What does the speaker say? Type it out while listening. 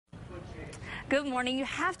Good morning. You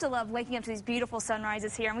have to love waking up to these beautiful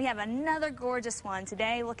sunrises here, and we have another gorgeous one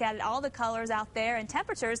today. Look at it, all the colors out there, and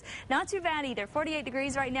temperatures not too bad either. 48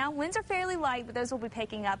 degrees right now. Winds are fairly light, but those will be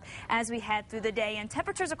picking up as we head through the day. And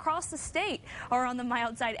temperatures across the state are on the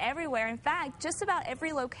mild side everywhere. In fact, just about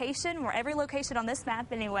every location, or every location on this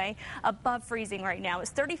map anyway, above freezing right now.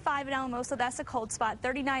 It's 35 in Alamosa, that's a cold spot.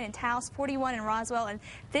 39 in Taos, 41 in Roswell, and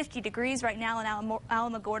 50 degrees right now in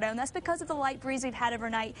Alamogordo. And that's because of the light breeze we've had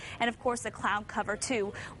overnight, and of course the cloud cover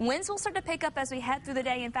too. Winds will start to pick up as we head through the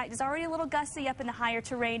day. In fact, it's already a little gusty up in the higher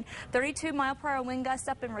terrain. 32-mile-per-hour wind gusts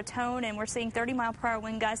up in Raton, and we're seeing 30-mile-per-hour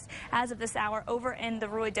wind gusts as of this hour over in the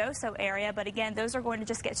Ruidoso area. But again, those are going to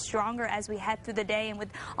just get stronger as we head through the day. And with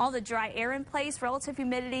all the dry air in place, relative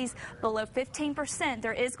humidities below 15%,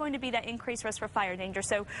 there is going to be that increased risk for fire danger.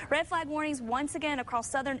 So red flag warnings once again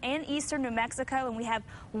across southern and eastern New Mexico, and we have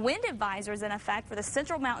wind advisories in effect for the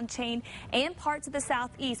central mountain chain and parts of the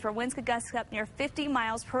southeast where winds could gust up near 50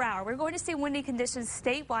 miles per hour. We're going to see windy conditions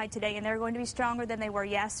statewide today, and they're going to be stronger than they were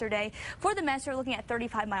yesterday. For the metro, looking at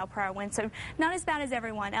 35-mile-per-hour winds, so not as bad as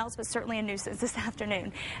everyone else, but certainly a nuisance this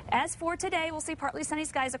afternoon. As for today, we'll see partly sunny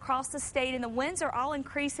skies across the state, and the winds are all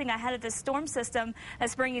increasing ahead of the storm system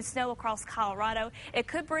that's bringing snow across Colorado. It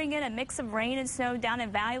could bring in a mix of rain and snow down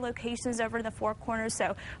in valley locations over in the Four Corners,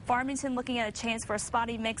 so Farmington looking at a chance for a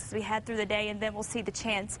spotty mix as we head through the day, and then we'll see the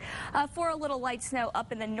chance for a little light snow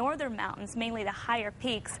up in the northern mountains, mainly the higher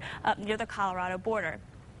peaks up near the Colorado border.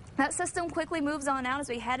 That system quickly moves on out as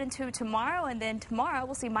we head into tomorrow, and then tomorrow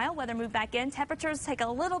we'll see mild weather move back in. Temperatures take a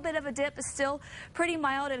little bit of a dip, but still pretty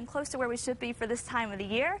mild and close to where we should be for this time of the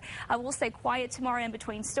year. We'll stay quiet tomorrow in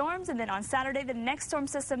between storms, and then on Saturday the next storm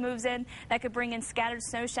system moves in that could bring in scattered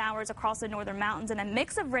snow showers across the northern mountains and a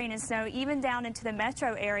mix of rain and snow even down into the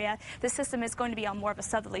metro area. The system is going to be on more of a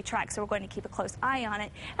southerly track, so we're going to keep a close eye on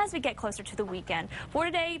it as we get closer to the weekend. For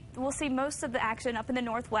today, we'll see most of the action up in the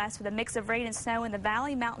northwest with a mix of rain and snow in the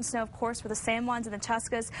valley, mountain snow, of course, for the San Juans and the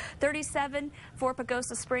Chuscas. 37 for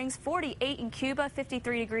Pagosa Springs, 48 in Cuba,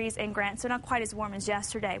 53 degrees in Grant, so not quite as warm as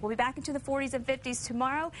yesterday. We'll be back into the 40s and 50s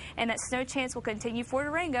tomorrow, and that snow chance will continue for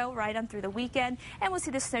Durango right on through the weekend, and we'll see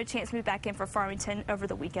the snow chance move back in for Farmington over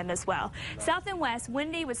the weekend as well. South and west,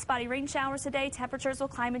 windy with spotty rain showers today. Temperatures will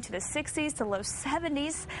climb into the 60s to low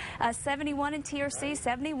 70s, 71 in TRC,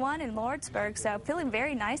 71 in Lordsburg, so feeling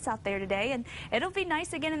very nice out there today, and it'll be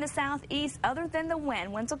nice again in the southeast other than the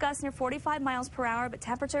wind. Winds will gust near 45 miles per hour, but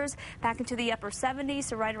temperatures back into the upper 70s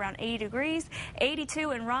to right around 80 degrees.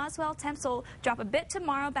 82 in Roswell. Temps will drop a bit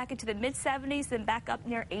tomorrow back into the mid-70s, then back up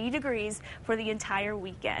near 80 degrees for the entire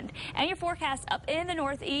weekend. And your forecast up in the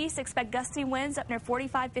northeast, expect gusty winds up near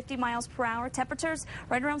 45, 50 miles per hour. Temperatures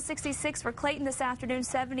right around 66 for Clayton this afternoon,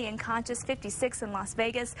 70 in Conchas, 56 in Las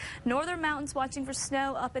Vegas. Northern mountains watching for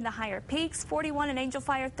snow up in the higher peaks, 41 in Angel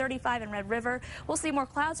Fire, 35 in Red River. We'll see more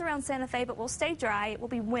clouds around Santa Fe, but we'll stay dry. It will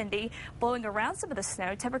be windy, blowing around some of the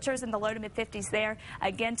snow. Temperatures in the low to mid-50s there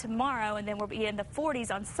again tomorrow, and then we'll be in the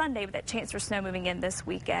 40s on Sunday with that chance for snow moving in this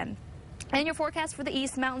weekend. And your forecast for the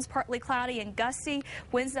east, mountains partly cloudy and gusty,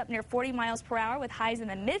 winds up near 40 miles per hour with highs in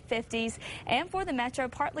the mid-50s. And for the metro,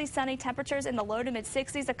 partly sunny, temperatures in the low to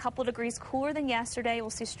mid-60s, a couple degrees cooler than yesterday.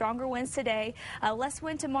 We'll see stronger winds today, less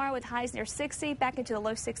wind tomorrow with highs near 60, back into the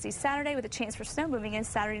low 60s Saturday with a chance for snow moving in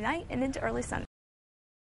Saturday night and into early Sunday.